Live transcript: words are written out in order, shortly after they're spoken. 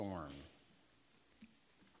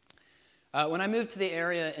When I moved to the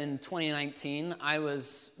area in 2019, I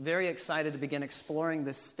was very excited to begin exploring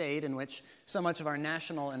this state in which so much of our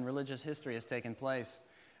national and religious history has taken place.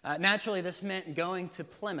 Naturally, this meant going to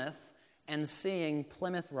Plymouth and seeing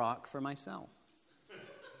Plymouth Rock for myself.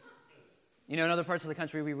 You know, in other parts of the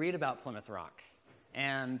country, we read about Plymouth Rock,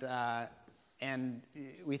 and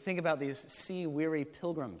we think about these sea-weary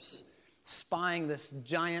pilgrims spying this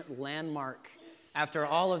giant landmark after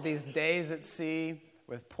all of these days at sea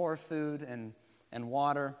with poor food and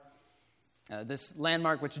water. This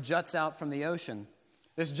landmark which juts out from the ocean.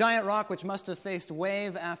 This giant rock which must have faced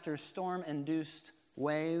wave after storm-induced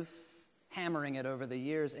wave, hammering it over the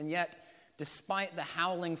years. And yet, despite the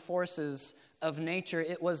howling forces of nature,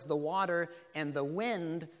 it was the water and the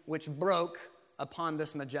wind which broke upon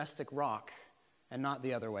this majestic rock and not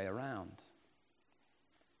the other way around.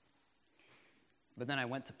 But then I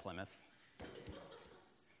went to Plymouth.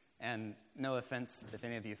 And no offense if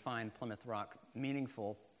any of you find Plymouth Rock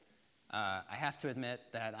meaningful, I have to admit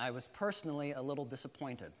that I was personally a little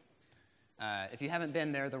disappointed. If you haven't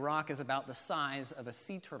been there, the rock is about the size of a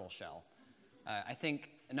sea turtle shell.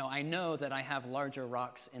 I know that I have larger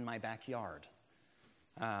rocks in my backyard.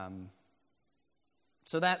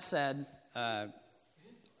 So that said,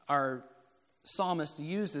 our psalmist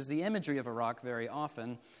uses the imagery of a rock very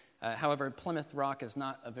often. However, Plymouth Rock is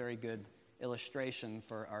not a very good illustration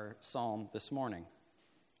for our psalm this morning.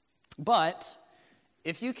 But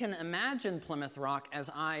if you can imagine Plymouth Rock as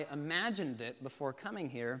I imagined it before coming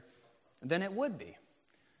here, then it would be.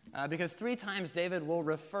 Because 3 times David will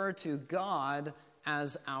refer to God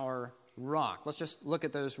as our rock. Let's just look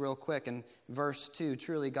at those real quick. In verse 2,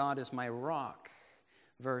 truly God is my rock.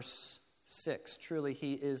 Verse 6, truly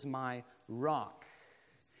he is my rock.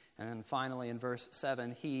 And then finally in verse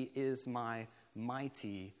 7, he is my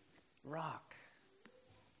mighty rock.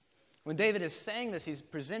 When David is saying this, he's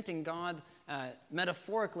presenting God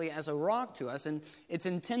metaphorically as a rock to us, and it's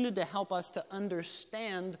intended to help us to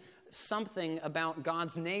understand something about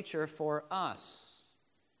God's nature for us.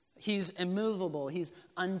 He's immovable, he's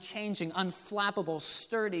unchanging, unflappable,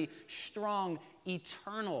 sturdy, strong,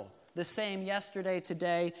 eternal, the same yesterday,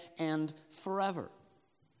 today, and forever.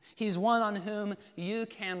 He's one on whom you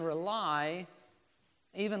can rely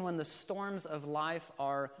even when the storms of life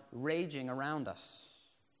are raging around us.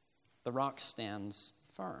 The rock stands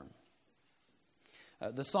firm.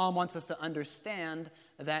 The psalm wants us to understand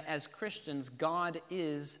that as Christians, God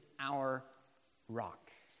is our rock.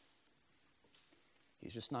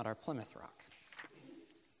 He's just not our Plymouth Rock.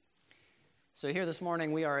 So here this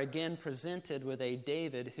morning, we are again presented with a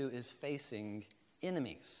David who is facing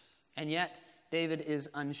enemies. And yet, David is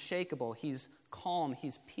unshakable. He's calm.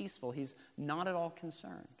 He's peaceful. He's not at all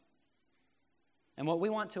concerned. And what we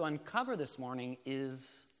want to uncover this morning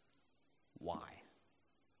is why.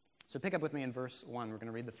 So pick up with me in verse 1. We're going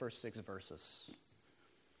to read the first 6 verses.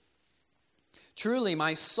 Truly,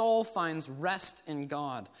 my soul finds rest in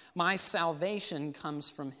God. My salvation comes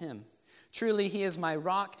from him. Truly, he is my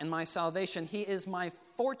rock and my salvation. He is my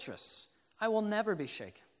fortress. I will never be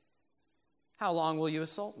shaken. How long will you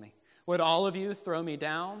assault me? Would all of you throw me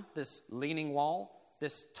down, this leaning wall,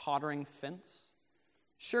 this tottering fence?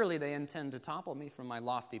 Surely they intend to topple me from my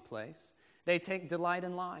lofty place. They take delight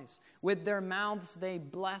in lies. With their mouths they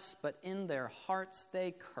bless, but in their hearts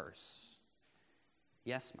they curse.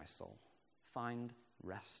 Yes, my soul, find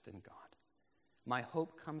rest in God. My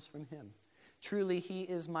hope comes from him. Truly he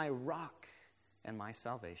is my rock and my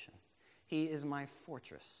salvation. He is my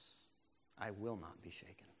fortress. I will not be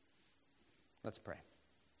shaken. Let's pray.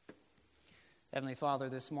 Heavenly Father,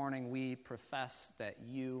 this morning we profess that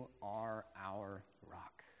you are our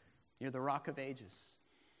rock. You're the rock of ages.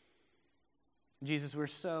 Jesus, we're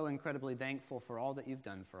so incredibly thankful for all that you've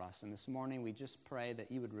done for us. And this morning we just pray that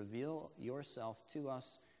you would reveal yourself to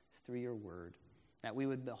us through your word, that we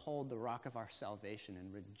would behold the rock of our salvation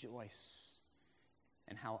and rejoice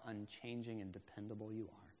in how unchanging and dependable you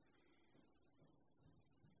are.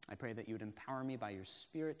 I pray that you would empower me by your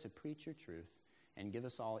Spirit to preach your truth and give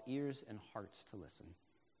us all ears and hearts to listen.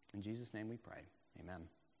 In Jesus' name we pray. Amen.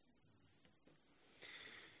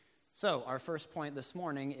 So, our first point this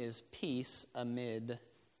morning is peace amid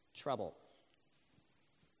trouble.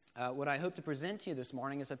 What I hope to present to you this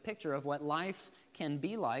morning is a picture of what life can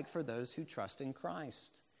be like for those who trust in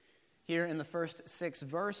Christ. Here in the first 6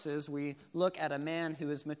 verses, we look at a man who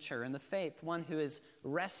is mature in the faith, one who is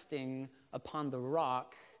resting upon the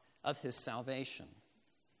rock of his salvation.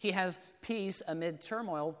 He has peace amid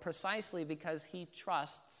turmoil precisely because he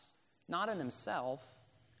trusts not in himself,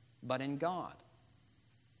 but in God.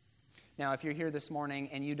 Now, if you're here this morning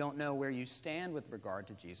and you don't know where you stand with regard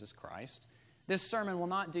to Jesus Christ, This sermon will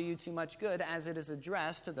not do you too much good, as it is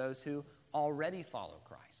addressed to those who already follow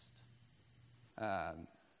Christ.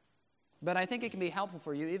 But I think it can be helpful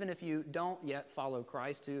for you, even if you don't yet follow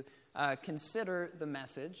Christ, to consider the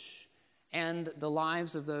message and the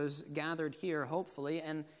lives of those gathered here, hopefully.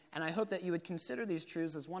 And I hope that you would consider these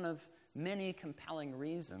truths as one of many compelling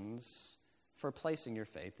reasons for placing your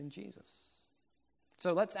faith in Jesus.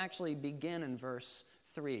 So let's actually begin in verse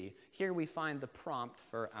 3. Here we find the prompt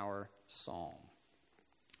for our psalm.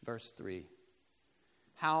 Verse 3.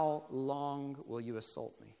 How long will you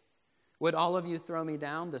assault me? Would all of you throw me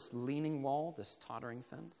down, this leaning wall, this tottering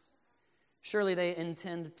fence? Surely they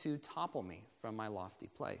intend to topple me from my lofty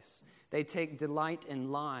place. They take delight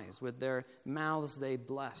in lies. With their mouths they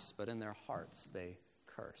bless, but in their hearts they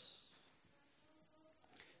curse.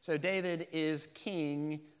 So David is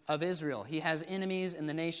king of Israel. He has enemies in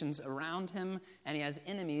the nations around him, and he has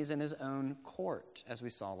enemies in his own court, as we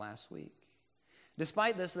saw last week.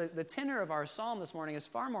 Despite this, the tenor of our psalm this morning is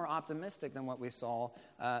far more optimistic than what we saw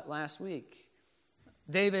last week.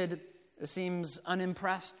 David seems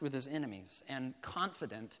unimpressed with his enemies and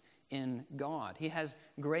confident in God. He has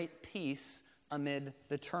great peace amid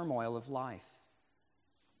the turmoil of life.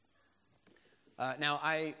 Now,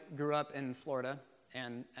 I grew up in Florida,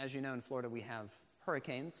 and as you know, in Florida we have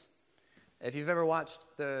hurricanes. If you've ever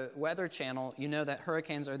watched the Weather Channel, you know that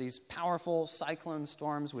hurricanes are these powerful cyclone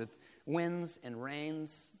storms with winds and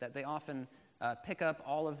rains that they often pick up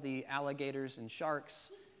all of the alligators and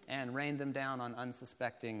sharks and rain them down on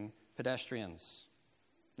unsuspecting pedestrians.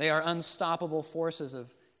 They are unstoppable forces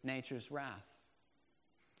of nature's wrath.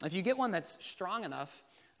 If you get one that's strong enough,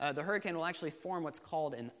 the hurricane will actually form what's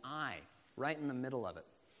called an eye right in the middle of it.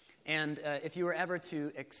 And if you were ever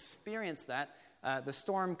to experience that, the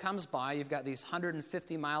storm comes by, you've got these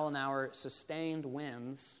 150 mile an hour sustained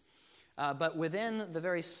winds, but within the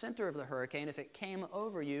very center of the hurricane, if it came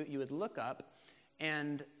over you, you would look up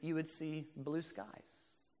and you would see blue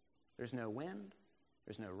skies. There's no wind,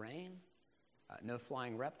 there's no rain, no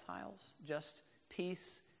flying reptiles, just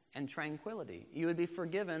peace and tranquility. You would be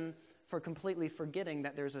forgiven for completely forgetting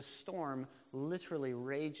that there's a storm literally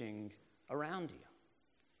raging around you.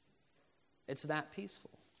 It's that peaceful.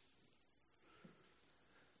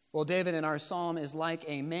 Well, David in our psalm is like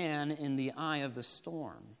a man in the eye of the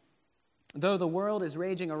storm. Though the world is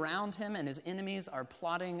raging around him and his enemies are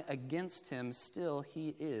plotting against him, still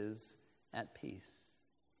he is at peace.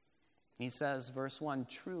 He says, verse 1,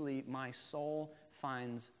 truly my soul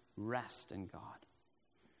finds rest in God.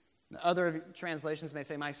 Other translations may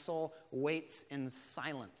say, my soul waits in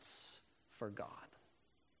silence for God.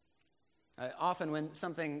 Often when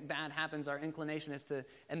something bad happens, our inclination is to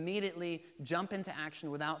immediately jump into action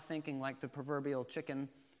without thinking, like the proverbial chicken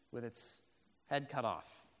with its head cut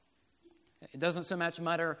off. It doesn't so much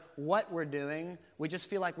matter what we're doing, we just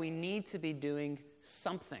feel like we need to be doing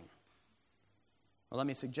something. Well, let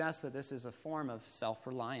me suggest that this is a form of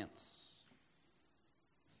self-reliance.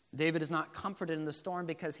 David is not comforted in the storm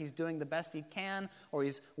because he's doing the best he can, or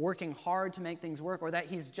he's working hard to make things work, or that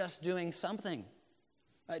he's just doing something.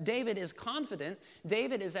 David is confident.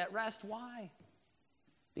 David is at rest. Why?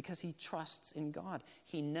 Because he trusts in God.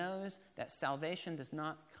 He knows that salvation does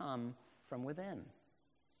not come from within.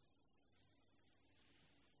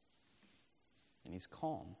 And he's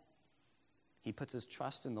calm. He puts his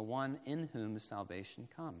trust in the one in whom salvation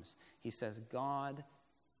comes. He says, God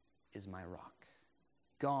is my rock.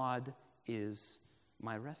 God is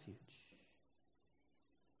my refuge.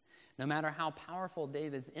 No matter how powerful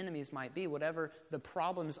David's enemies might be, whatever the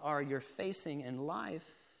problems are you're facing in life,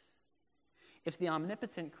 if the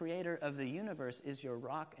omnipotent creator of the universe is your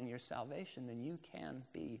rock and your salvation, then you can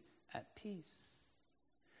be at peace.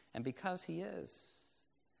 And because he is,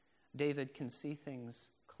 David can see things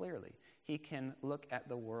clearly. He can look at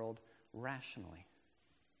the world rationally.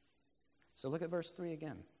 So look at verse 3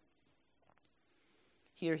 again.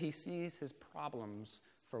 Here he sees his problems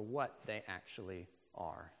for what they actually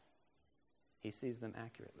are. He sees them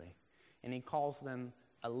accurately. And he calls them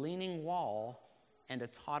a leaning wall and a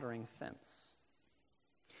tottering fence.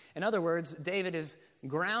 In other words, David is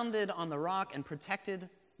grounded on the rock and protected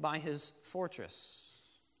by his fortress.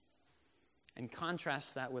 And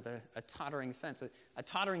contrasts that with a tottering fence. A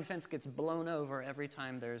tottering fence gets blown over every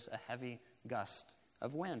time there's a heavy gust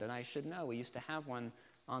of wind. And I should know, we used to have one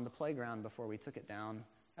on the playground before we took it down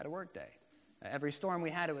at a work day. Every storm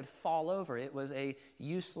we had, it would fall over. It was a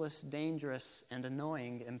useless, dangerous, and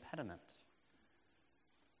annoying impediment.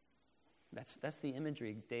 That's the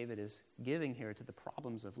imagery David is giving here to the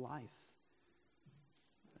problems of life.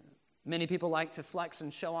 Many people like to flex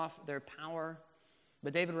and show off their power,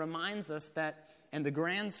 but David reminds us that in the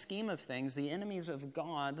grand scheme of things, the enemies of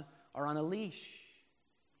God are on a leash.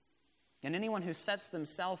 And anyone who sets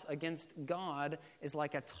themselves against God is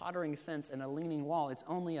like a tottering fence and a leaning wall. It's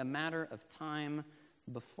only a matter of time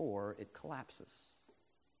before it collapses.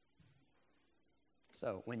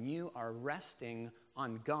 So, when you are resting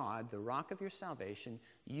on God, the rock of your salvation,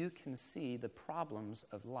 you can see the problems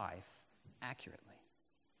of life accurately.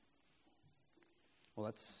 Well,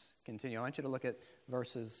 let's continue. I want you to look at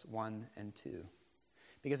verses 1 and 2.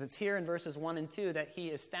 Because it's here in verses 1 and 2 that he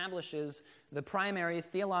establishes the primary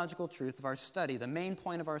theological truth of our study, the main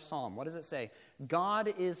point of our psalm. What does it say? God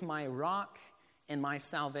is my rock and my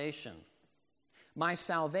salvation. My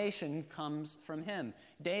salvation comes from him.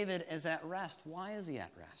 David is at rest. Why is he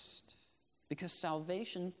at rest? Because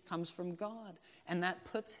salvation comes from God, and that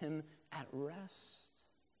puts him at rest.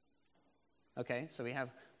 Okay, so we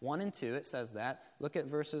have 1 and 2, it says that. Look at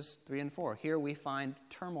verses 3 and 4. Here we find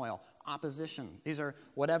turmoil, opposition. These are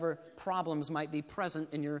whatever problems might be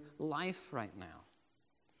present in your life right now.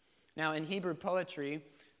 Now, in Hebrew poetry,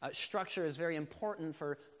 structure is very important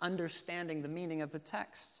for understanding the meaning of the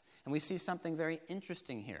text. And we see something very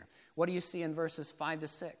interesting here. What do you see in verses 5 to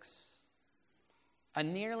 6? A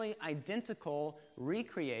nearly identical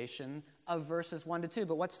recreation of verses 1 to 2.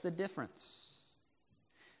 But what's the difference?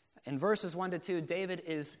 In verses 1 to 2, David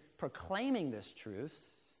is proclaiming this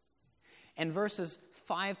truth. In verses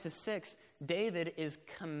 5 to 6, David is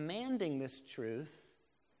commanding this truth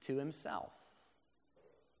to himself.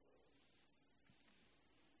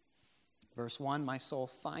 Verse 1, my soul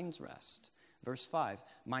finds rest. Verse 5,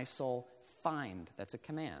 my soul find, that's a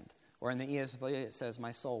command. Or in the ESV it says,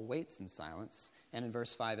 my soul waits in silence. And in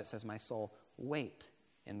verse 5 it says, my soul wait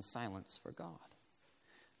in silence for God.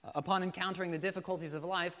 Upon encountering the difficulties of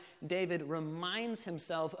life, David reminds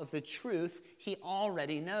himself of the truth he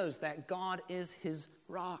already knows, that God is his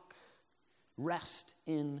rock. Rest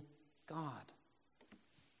in God.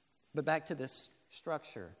 But back to this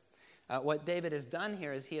structure. What David has done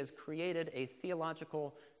here is he has created a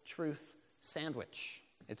theological truth sandwich.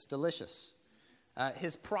 It's delicious.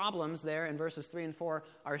 His problems there in verses 3 and 4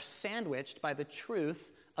 are sandwiched by the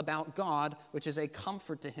truth about God, which is a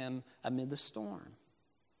comfort to him amid the storm.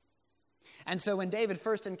 And so when David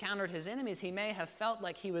first encountered his enemies, he may have felt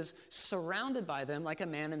like he was surrounded by them like a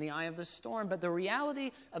man in the eye of the storm. But the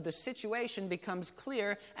reality of the situation becomes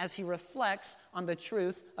clear as he reflects on the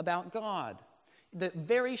truth about God. The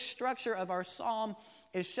very structure of our psalm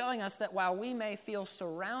is showing us that while we may feel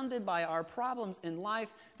surrounded by our problems in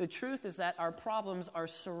life, the truth is that our problems are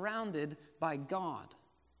surrounded by God.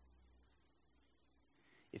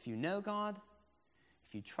 If you know God,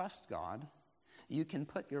 if you trust God, you can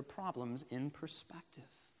put your problems in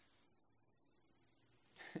perspective.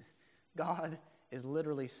 God is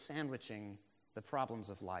literally sandwiching the problems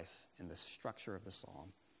of life in the structure of the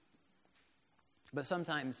psalm. But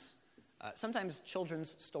sometimes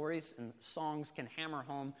children's stories and songs can hammer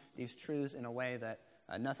home these truths in a way that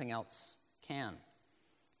nothing else can.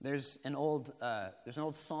 There's an old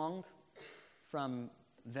song from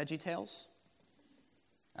VeggieTales.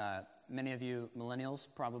 Many of you millennials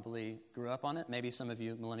probably grew up on it. Maybe some of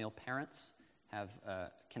you millennial parents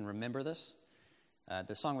can remember this.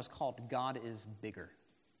 The song was called God is Bigger.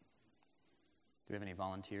 Do we have any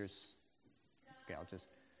volunteers? Okay, I'll just...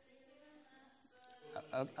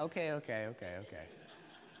 Okay.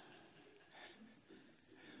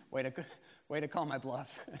 Way to call my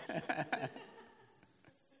bluff.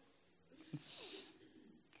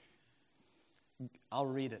 I'll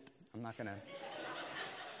read it. I'm not going to...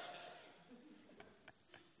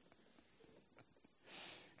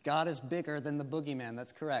 God is bigger than the boogeyman.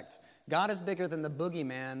 That's correct. God is bigger than the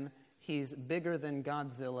boogeyman. He's bigger than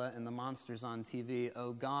Godzilla and the monsters on TV.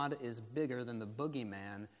 Oh, God is bigger than the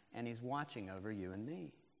boogeyman, and he's watching over you and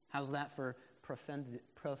me. How's that for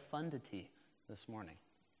profundity this morning?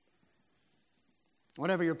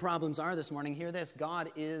 Whatever your problems are this morning, hear this. God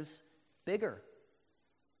is bigger.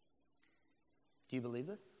 Do you believe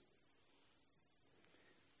this?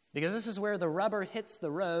 Because this is where the rubber hits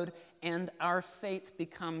the road and our faith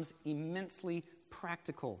becomes immensely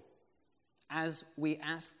practical as we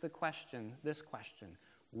ask this question,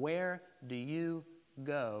 where do you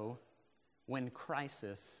go when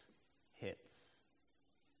crisis hits?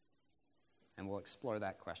 And we'll explore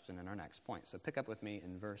that question in our next point. So pick up with me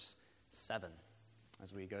in verse 7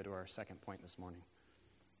 as we go to our second point this morning.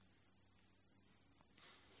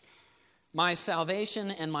 My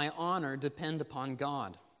salvation and my honor depend upon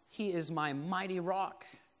God. He is my mighty rock,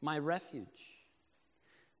 my refuge.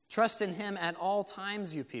 Trust in him at all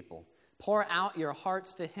times, you people. Pour out your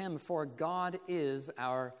hearts to him, for God is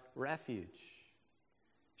our refuge.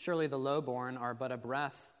 Surely the lowborn are but a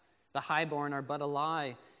breath, the highborn are but a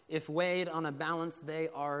lie. If weighed on a balance, they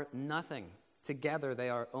are nothing. Together they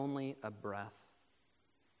are only a breath.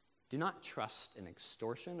 Do not trust in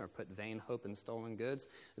extortion or put vain hope in stolen goods.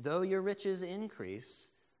 Though your riches increase,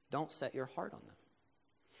 don't set your heart on them.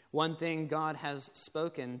 One thing God has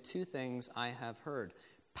spoken, two things I have heard.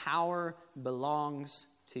 Power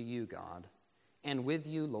belongs to you, God, and with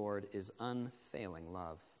you, Lord, is unfailing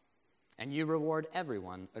love. And you reward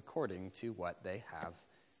everyone according to what they have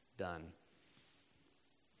done.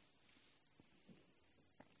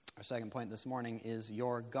 Our second point this morning is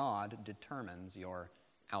your God determines your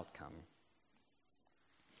outcome.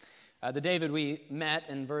 The David we met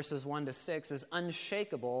in verses 1 to 6 is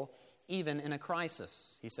unshakable even in a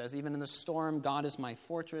crisis. He says, even in the storm, God is my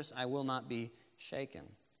fortress, I will not be shaken.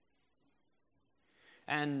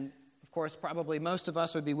 And of course, probably most of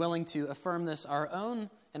us would be willing to affirm this in our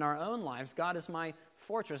own lives. God is my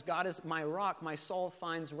fortress. God is my rock. My soul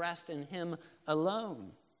finds rest in him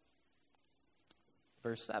alone.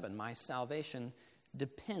 Verse 7, my salvation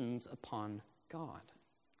depends upon God.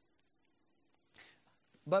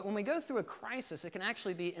 But when we go through a crisis, it can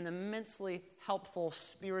actually be an immensely helpful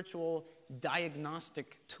spiritual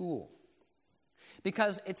diagnostic tool.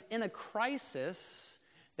 Because it's in a crisis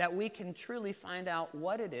that we can truly find out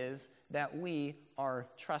what it is that we are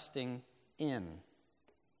trusting in.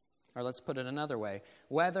 Or let's put it another way.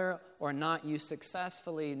 Whether or not you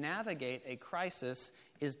successfully navigate a crisis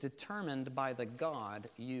is determined by the God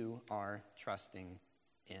you are trusting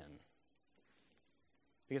in.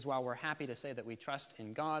 Because while we're happy to say that we trust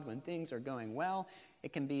in God when things are going well,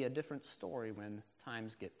 it can be a different story when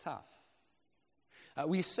times get tough.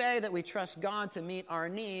 We say that we trust God to meet our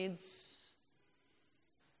needs,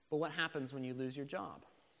 but what happens when you lose your job?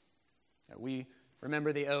 We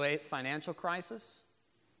remember the 2008 financial crisis.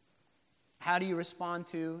 How do you respond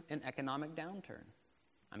to an economic downturn?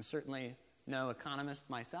 I'm certainly no economist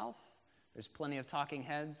myself. There's plenty of talking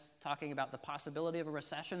heads talking about the possibility of a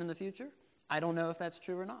recession in the future. I don't know if that's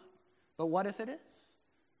true or not. But what if it is?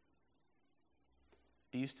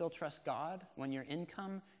 Do you still trust God when your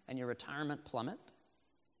income and your retirement plummet?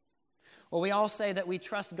 Well, we all say that we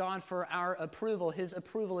trust God for our approval. His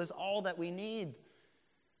approval is all that we need.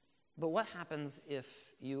 But what happens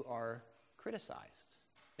if you are criticized?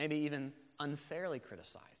 Maybe even unfairly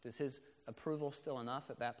criticized. Is his approval still enough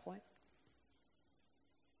at that point?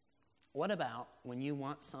 What about when you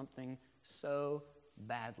want something so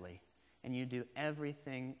badly and you do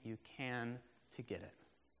everything you can to get it?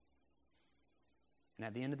 And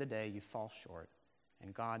at the end of the day, you fall short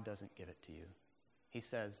and God doesn't give it to you. He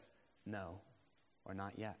says, no, or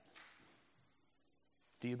not yet.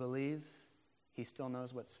 Do you believe he still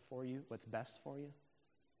knows what's for you, what's best for you?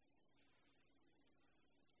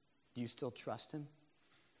 Do you still trust him?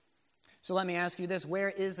 So let me ask you this. Where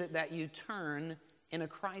is it that you turn in a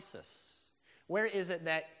crisis? Where is it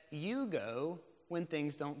that you go when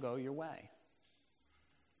things don't go your way?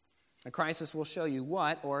 A crisis will show you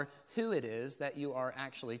what or who it is that you are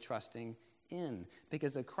actually trusting in,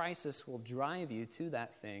 because a crisis will drive you to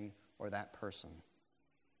that thing or that person.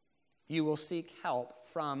 You will seek help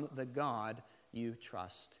from the God you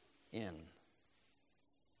trust in.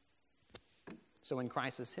 So when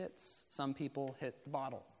crisis hits, some people hit the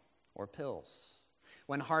bottle or pills.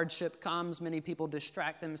 When hardship comes, many people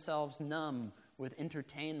distract themselves numb with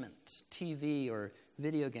entertainment, TV, or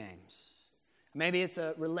video games. Maybe it's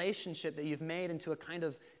a relationship that you've made into a kind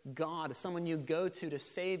of God, someone you go to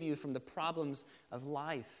save you from the problems of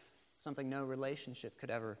life, something no relationship could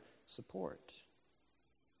ever support.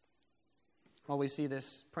 Well, we see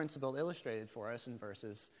this principle illustrated for us in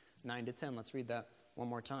verses 9 to 10. Let's read that one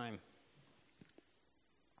more time.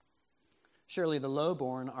 Surely the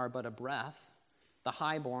lowborn are but a breath, the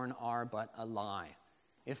highborn are but a lie.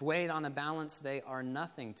 If weighed on a balance, they are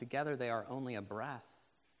nothing. Together they are only a breath.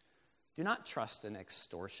 Do not trust in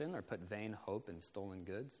extortion or put vain hope in stolen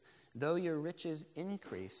goods. Though your riches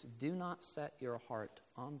increase, do not set your heart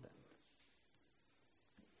on them.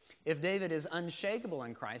 If David is unshakable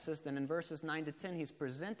in crisis, then in verses 9 to 10, he's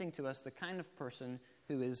presenting to us the kind of person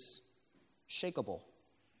who is shakeable.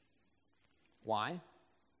 Why?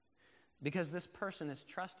 Because this person is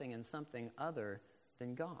trusting in something other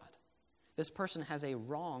than God. This person has a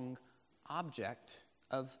wrong object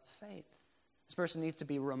of faith. This person needs to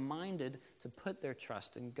be reminded to put their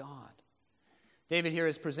trust in God. David here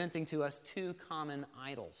is presenting to us two common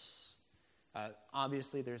idols.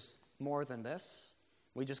 Obviously, there's more than this.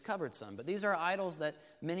 We just covered some. But these are idols that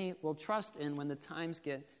many will trust in when the times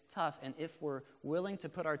get tough. And if we're willing to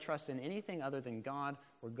put our trust in anything other than God,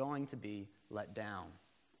 we're going to be let down.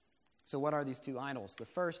 So what are these two idols? The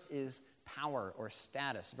first is power or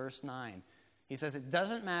status. Verse 9. He says, it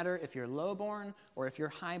doesn't matter if you're lowborn or if you're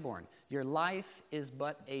highborn. Your life is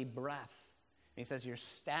but a breath. And he says your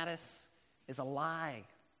status is a lie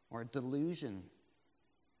or a delusion,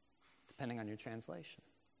 depending on your translation.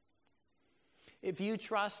 If you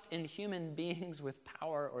trust in human beings with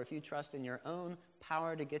power, or if you trust in your own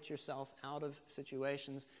power to get yourself out of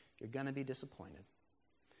situations, you're going to be disappointed.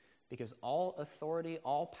 Because all authority,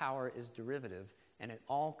 all power is derivative, and it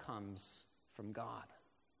all comes from God.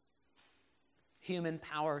 Human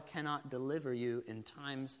power cannot deliver you in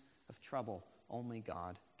times of trouble. Only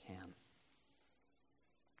God can.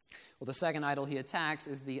 Well, the second idol he attacks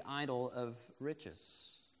is the idol of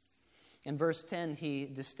riches. In verse 10, he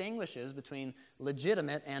distinguishes between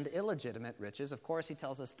legitimate and illegitimate riches. Of course, he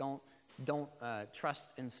tells us don't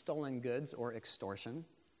trust in stolen goods or extortion.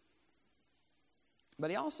 But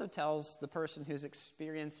he also tells the person who's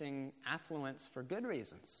experiencing affluence for good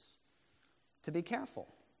reasons to be careful.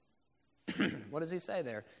 What does he say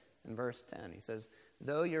there in verse 10? He says,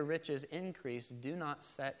 though your riches increase, do not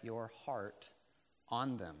set your heart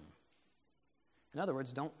on them. In other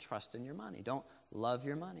words, don't trust in your money. Don't love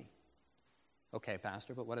your money. Okay,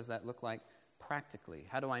 Pastor, but what does that look like practically?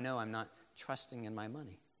 How do I know I'm not trusting in my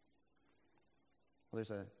money? Well,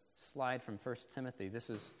 there's a slide from 1 Timothy. This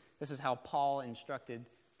is how Paul instructed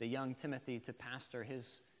the young Timothy to pastor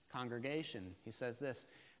his congregation. He says this,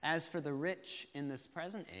 as for the rich in this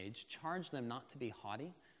present age, charge them not to be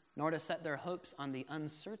haughty, nor to set their hopes on the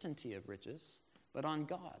uncertainty of riches, but on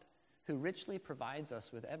God, who richly provides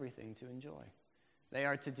us with everything to enjoy. They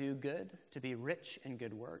are to do good, to be rich in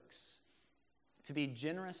good works, to be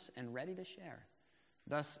generous and ready to share,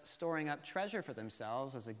 thus storing up treasure for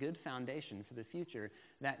themselves as a good foundation for the future,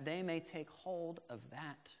 that they may take hold of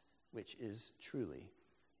that which is truly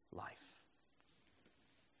life.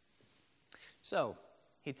 So,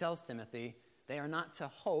 he tells Timothy, they are not to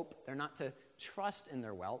hope, they're not to trust in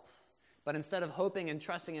their wealth, but instead of hoping and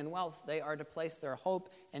trusting in wealth, they are to place their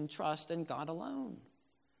hope and trust in God alone.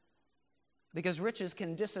 Because riches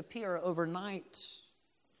can disappear overnight.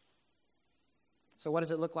 So what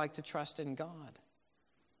does it look like to trust in God?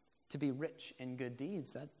 To be rich in good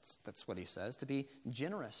deeds, that's what he says. To be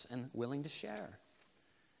generous and willing to share.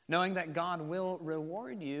 Knowing that God will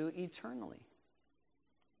reward you eternally.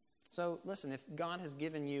 So listen, if God has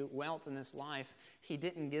given you wealth in this life, he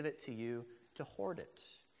didn't give it to you to hoard it.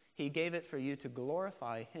 He gave it for you to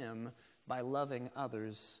glorify him by loving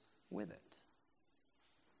others with it.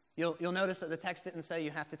 You'll notice that the text didn't say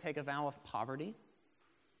you have to take a vow of poverty.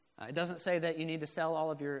 It doesn't say that you need to sell all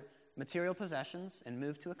of your material possessions and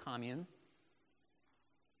move to a commune.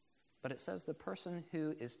 But it says the person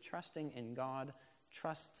who is trusting in God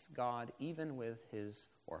trusts God even with his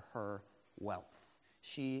or her wealth.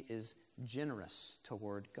 She is generous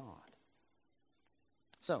toward God.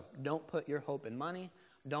 So, don't put your hope in money.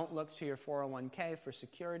 Don't look to your 401k for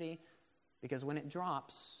security, because when it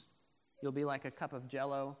drops, you'll be like a cup of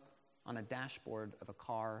Jell-O on a dashboard of a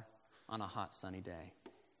car on a hot, sunny day.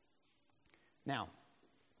 Now,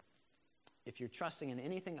 if you're trusting in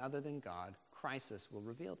anything other than God, crisis will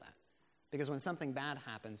reveal that. Because when something bad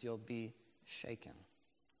happens, you'll be shaken.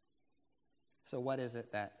 So what is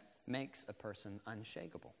it that makes a person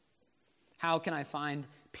unshakable? How can I find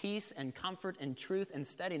peace and comfort and truth and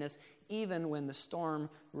steadiness even when the storm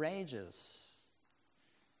rages?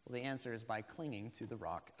 Well, the answer is by clinging to the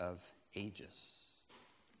rock of ages.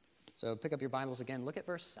 So pick up your Bibles again. Look at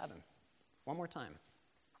verse 7. One more time.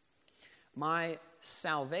 My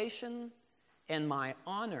salvation and my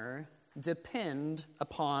honor depend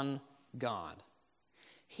upon God.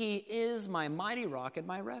 He is my mighty rock and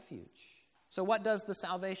my refuge. So what does the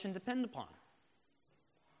salvation depend upon?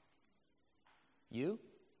 You?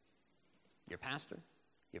 Your pastor?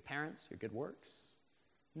 Your parents? Your good works?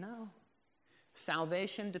 No.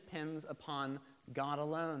 Salvation depends upon God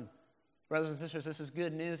alone. Brothers and sisters, this is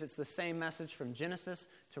good news. It's the same message from Genesis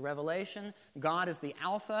to Revelation. God is the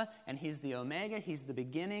Alpha and he's the Omega. He's the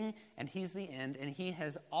beginning and he's the end. And he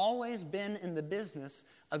has always been in the business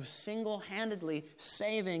of single-handedly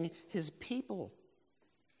saving his people.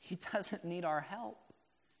 He doesn't need our help.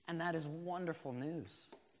 And that is wonderful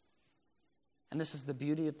news. And this is the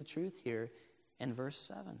beauty of the truth here in verse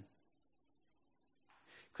 7.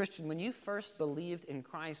 Christian, when you first believed in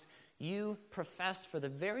Christ, you professed for the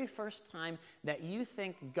very first time that you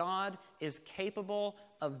think God is capable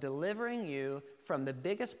of delivering you from the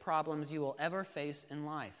biggest problems you will ever face in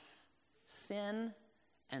life: sin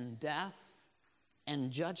and death and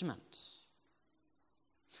judgment.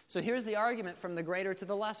 So here's the argument from the greater to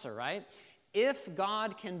the lesser, right? If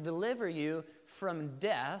God can deliver you from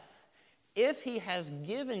death, If he has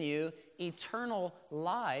given you eternal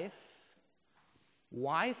life,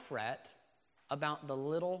 why fret about the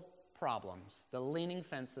little problems, the leaning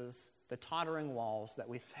fences, the tottering walls that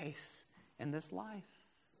we face in this life?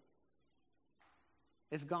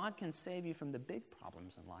 If God can save you from the big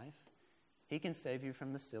problems in life, he can save you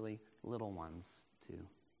from the silly little ones too.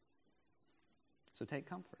 So take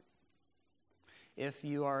comfort. If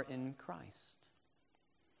you are in Christ,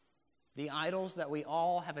 the idols that we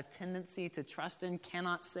all have a tendency to trust in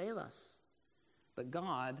cannot save us, but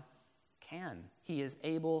God can. He is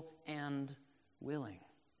able and willing.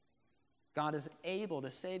 God is able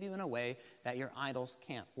to save you in a way that your idols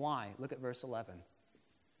can't. Why? Look at verse 11.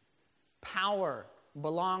 Power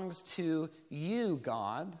belongs to you,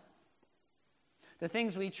 God. The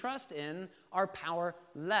things we trust in are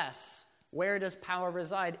powerless. Where does power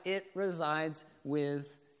reside? It resides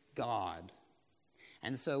with God.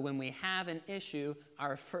 And so when we have an issue,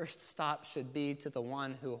 our first stop should be to the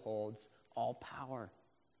one who holds all power.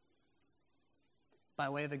 By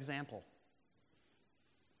way of example,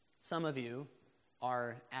 some of you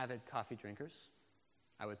are avid coffee drinkers.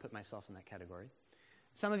 I would put myself in that category.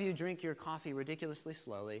 Some of you drink your coffee ridiculously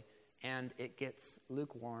slowly, and it gets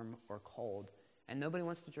lukewarm or cold. And nobody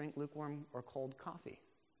wants to drink lukewarm or cold coffee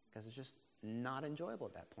because it's just not enjoyable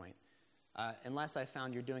at that point. Unless I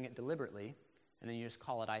found you're doing it deliberately, and then you just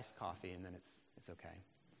call it iced coffee, and then it's okay.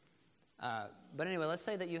 But anyway, let's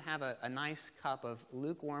say that you have a nice cup of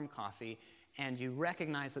lukewarm coffee, and you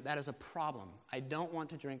recognize that that is a problem. I don't want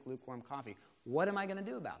to drink lukewarm coffee. What am I going to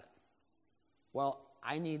do about it? Well,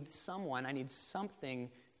 I need something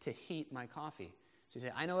to heat my coffee. So you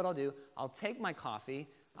say, I know what I'll do. I'll take my coffee,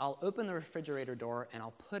 I'll open the refrigerator door, and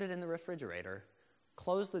I'll put it in the refrigerator,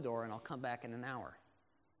 close the door, and I'll come back in an hour.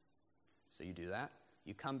 So you do that.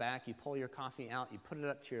 You come back, you pull your coffee out, you put it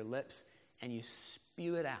up to your lips, and you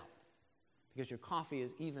spew it out because your coffee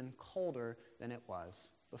is even colder than it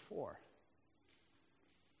was before.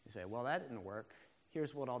 You say, well, that didn't work.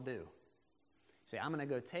 Here's what I'll do. You say, I'm going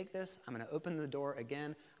to go take this, I'm going to open the door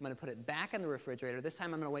again, I'm going to put it back in the refrigerator. This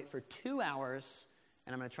time I'm going to wait for 2 hours,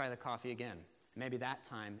 and I'm going to try the coffee again. Maybe that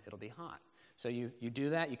time it'll be hot. So you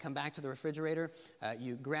do that, you come back to the refrigerator,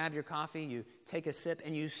 you grab your coffee, you take a sip,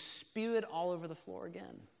 and you spew it all over the floor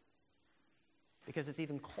again because it's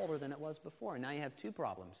even colder than it was before. Now you have two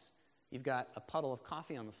problems. You've got a puddle of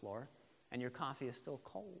coffee on the floor, and your coffee is still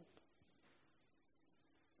cold.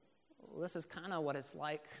 Well, this is kind of what it's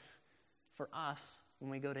like for us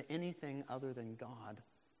when we go to anything other than God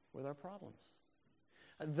with our problems.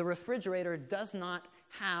 The refrigerator does not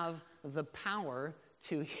have the power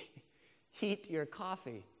to heat your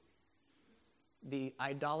coffee. The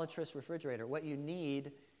idolatrous refrigerator. What you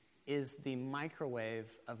need is the microwave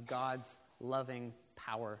of God's loving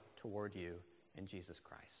power toward you in Jesus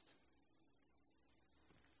Christ.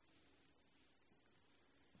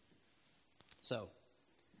 So,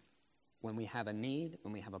 when we have a need,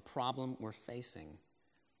 when we have a problem we're facing,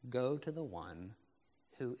 go to the one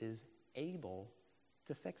who is able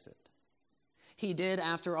to fix it. He did,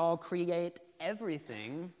 after all, create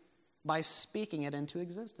everything by speaking it into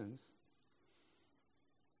existence.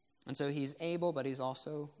 And so he's able, but he's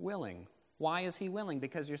also willing. Why is he willing?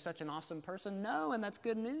 Because you're such an awesome person? No, and that's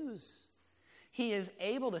good news. He is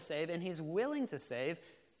able to save, and he's willing to save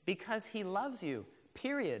because he loves you.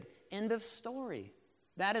 Period. End of story.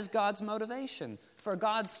 That is God's motivation. For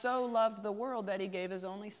God so loved the world that he gave his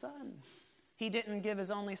only son. He didn't give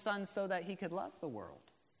his only son so that he could love the world.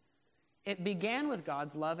 It began with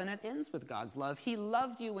God's love and it ends with God's love. He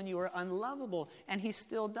loved you when you were unlovable, and he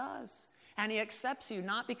still does. And he accepts you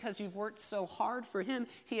not because you've worked so hard for him.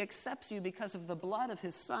 He accepts you because of the blood of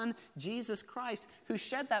his son, Jesus Christ, who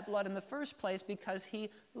shed that blood in the first place because he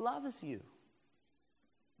loves you.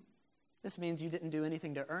 This means you didn't do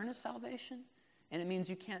anything to earn his salvation, and it means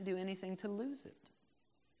you can't do anything to lose it.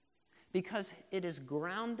 Because it is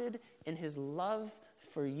grounded in his love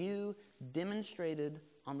for you, demonstrated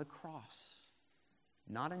on the cross,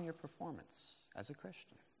 not in your performance as a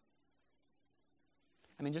Christian.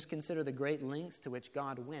 I mean, just consider the great lengths to which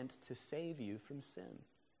God went to save you from sin.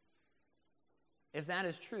 If that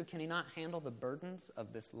is true, can he not handle the burdens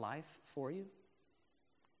of this life for you?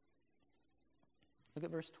 Look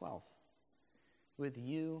at verse 12. With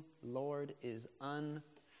you, Lord, is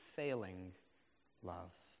unfailing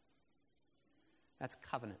love. That's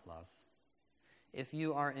covenant love. If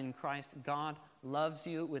you are in Christ, God loves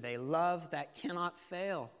you with a love that cannot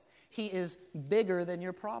fail. He is bigger than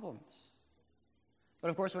your problems. But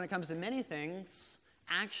of course, when it comes to many things,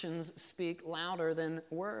 actions speak louder than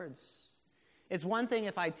words. It's one thing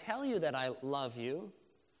if I tell you that I love you,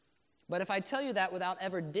 But if I tell you that without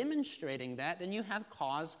ever demonstrating that, then you have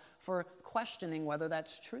cause for questioning whether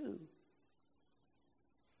that's true.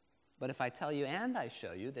 But if I tell you and I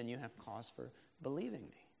show you, then you have cause for believing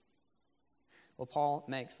me. Well, Paul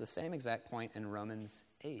makes the same exact point in Romans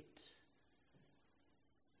 8.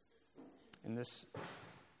 In this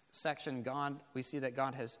section, we see that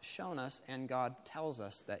God has shown us and God tells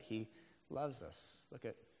us that he loves us. Look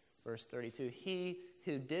at verse 32. He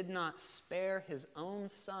who did not spare his own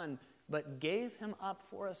son, but gave him up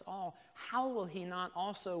for us all, how will he not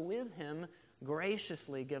also with him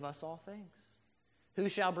graciously give us all things? Who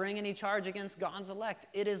shall bring any charge against God's elect?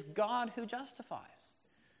 It is God who justifies.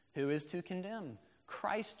 Who is to condemn?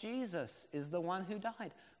 Christ Jesus is the one who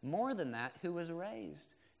died. More than that, who was raised,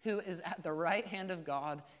 who is at the right hand of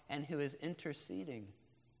God, and who is interceding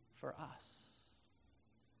for us.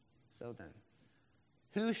 So then,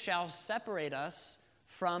 who shall separate us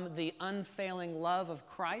from the unfailing love of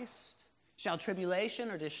Christ? Shall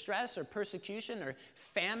tribulation or distress or persecution or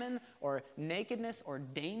famine or nakedness or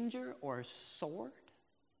danger or sword?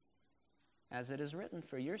 As it is written,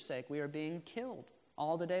 for your sake we are being killed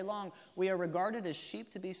all the day long. We are regarded as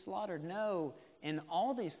sheep to be slaughtered. No, in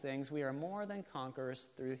all these things we are more than conquerors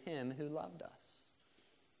through him who loved us.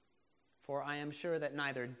 For I am sure that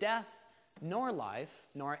neither death nor life,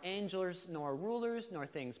 nor angels, nor rulers, nor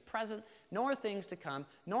things present, nor things to come,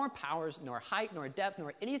 nor powers, nor height, nor depth,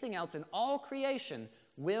 nor anything else in all creation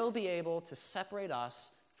will be able to separate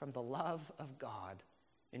us from the love of God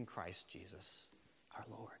in Christ Jesus our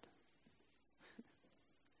Lord.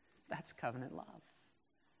 That's covenant love.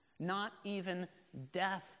 Not even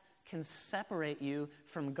death can separate you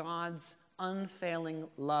from God's unfailing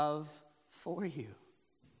love for you.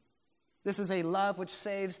 This is a love which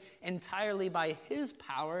saves entirely by his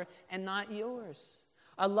power and not yours.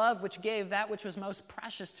 A love which gave that which was most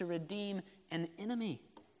precious to redeem an enemy.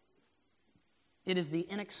 It is the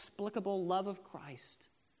inexplicable love of Christ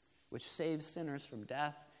which saves sinners from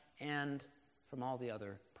death and from all the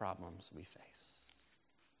other problems we face.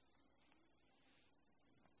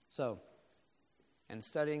 So, in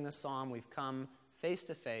studying the psalm, we've come face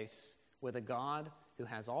to face with a God who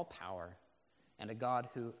has all power and a God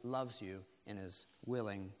who loves you and is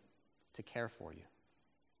willing to care for you.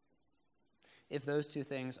 If those two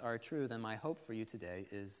things are true, then my hope for you today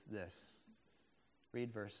is this.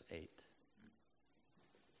 Read verse 8.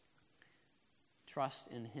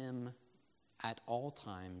 Trust in him at all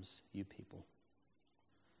times, you people.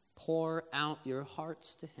 Pour out your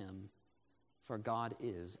hearts to him, for God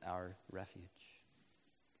is our refuge.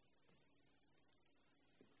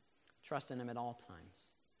 Trust in him at all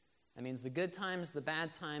times. That means the good times, the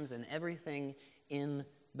bad times, and everything in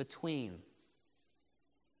between.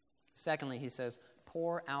 Secondly, he says,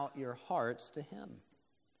 pour out your hearts to him.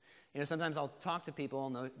 You know, sometimes I'll talk to people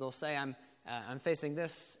and they'll say, I'm facing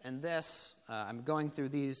this and this. I'm going through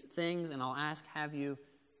these things, and I'll ask, have you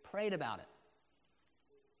prayed about it?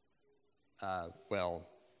 Well,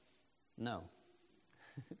 no.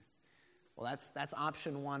 Well, that's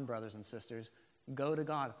option one, brothers and sisters. Go to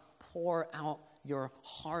God. Pour out your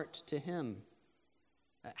heart to him.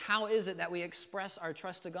 How is it that we express our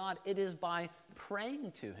trust to God? It is by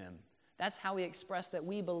praying to him. That's how we express that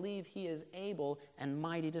we believe he is able and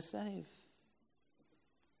mighty to save.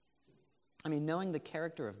 I mean, knowing the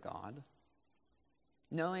character of God,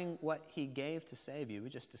 knowing what he gave to save you, we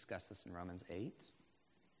just discussed this in Romans 8.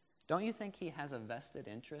 Don't you think he has a vested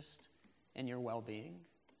interest in your well-being?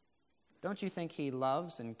 Don't you think he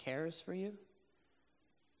loves and cares for you?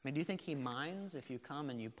 I mean, do you think he minds if you come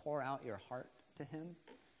and you pour out your heart to him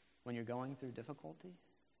when you're going through difficulty?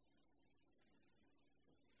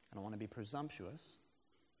 I don't want to be presumptuous,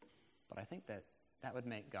 but I think that would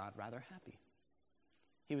make God rather happy.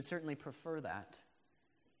 He would certainly prefer that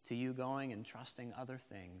to you going and trusting other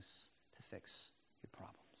things to fix your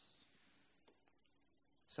problems.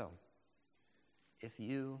 So, if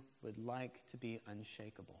you would like to be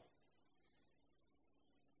unshakable,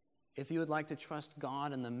 if you would like to trust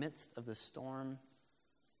God in the midst of the storm,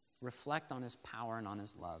 reflect on his power and on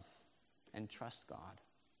his love, and trust God.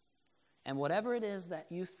 And whatever it is that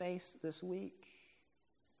you face this week,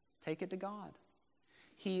 take it to God.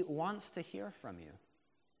 He wants to hear from you.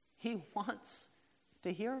 He wants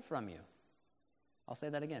to hear from you. I'll say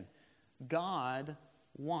that again. God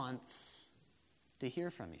wants to hear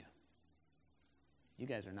from you. You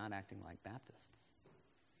guys are not acting like Baptists.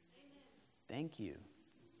 Amen. Thank you.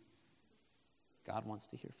 God wants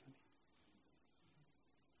to hear from you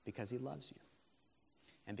because he loves you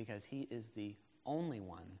and because he is the only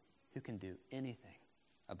one who can do anything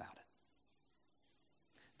about it.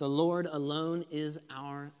 The Lord alone is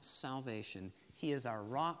our salvation. He is our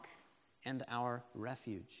rock and our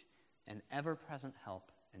refuge, and ever-present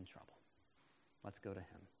help in trouble. Let's go to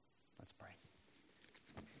him. Let's pray.